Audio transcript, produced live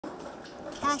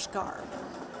Kashgar,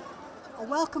 a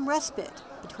welcome respite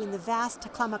between the vast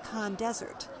Taklamakahn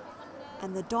Desert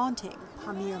and the daunting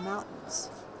Pameer Mountains.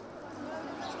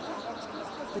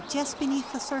 But just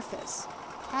beneath the surface,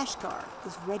 Kashgar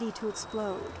is ready to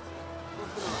explode.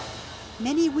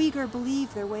 Many Uighur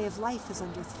believe their way of life is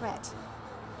under threat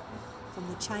from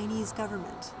the Chinese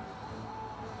government.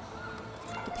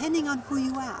 Depending on who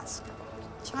you ask,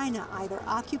 China either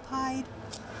occupied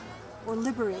or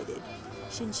liberated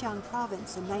Xinjiang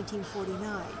province in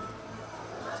 1949.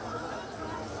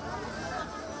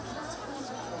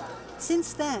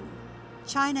 Since then,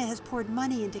 China has poured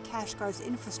money into Kashgar's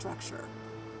infrastructure,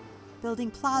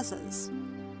 building plazas,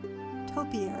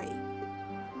 topiary,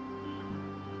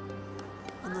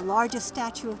 and the largest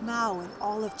statue of Mao in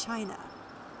all of China.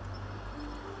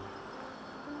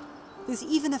 There's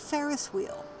even a ferris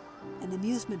wheel, an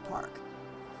amusement park.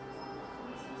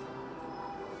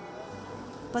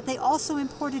 But they also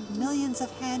imported millions of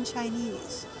Han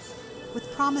Chinese, with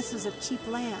promises of cheap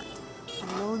land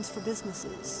and loans for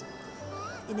businesses,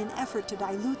 in an effort to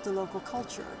dilute the local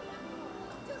culture.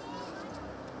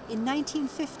 In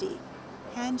 1950,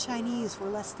 Han Chinese were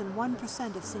less than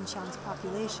 1% of Xinjiang's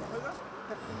population.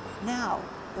 Now,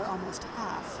 they're almost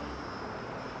half.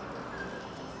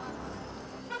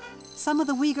 Some of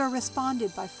the Uighur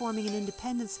responded by forming an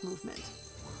independence movement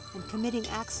and committing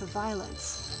acts of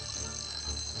violence.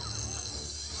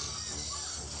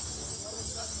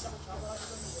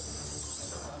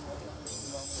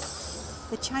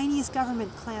 The Chinese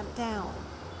government clamped down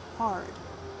hard.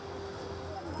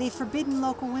 They've forbidden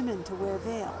local women to wear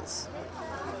veils.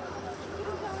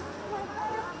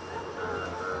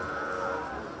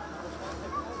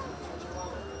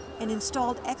 And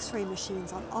installed X-ray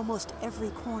machines on almost every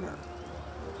corner,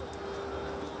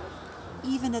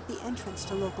 even at the entrance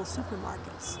to local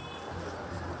supermarkets.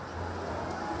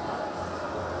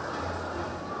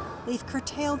 They've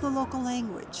curtailed the local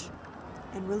language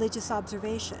and religious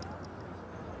observation.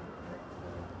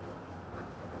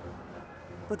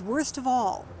 But worst of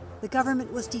all, the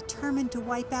government was determined to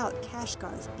wipe out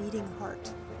Kashgar's beating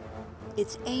heart,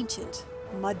 its ancient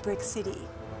mud brick city.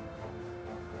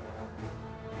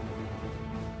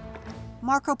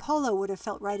 Marco Polo would have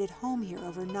felt right at home here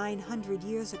over 900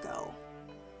 years ago.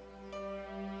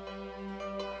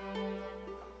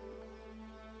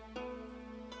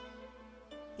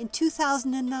 In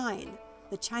 2009,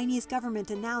 the Chinese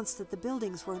government announced that the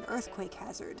buildings were an earthquake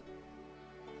hazard,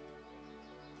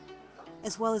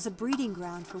 as well as a breeding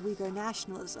ground for Uighur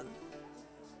nationalism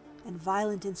and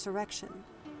violent insurrection.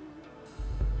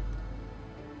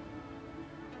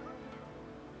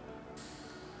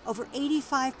 Over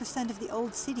 85% of the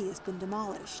old city has been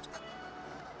demolished,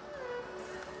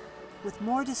 with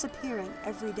more disappearing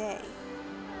every day.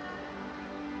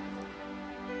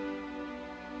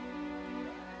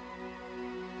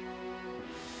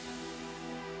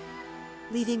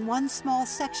 Leaving one small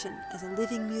section as a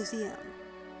living museum,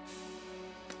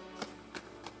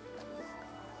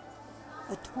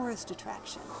 a tourist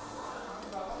attraction.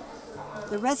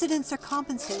 The residents are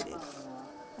compensated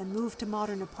and moved to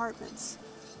modern apartments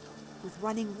with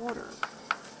running water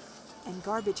and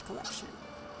garbage collection.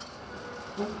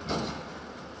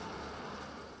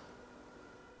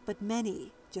 But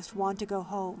many just want to go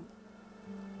home.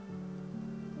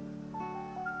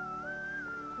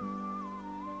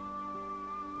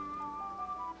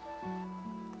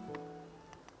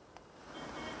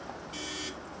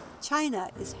 China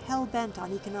is hell-bent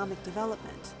on economic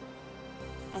development,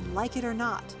 and like it or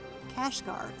not,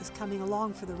 Kashgar is coming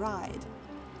along for the ride.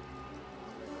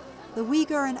 The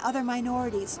Uighur and other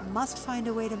minorities must find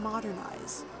a way to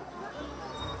modernize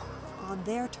on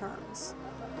their terms,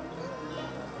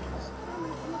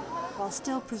 while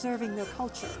still preserving their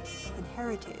culture and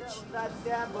heritage,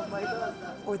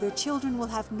 or their children will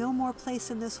have no more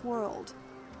place in this world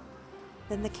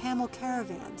than the camel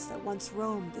caravans that once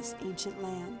roamed this ancient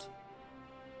land.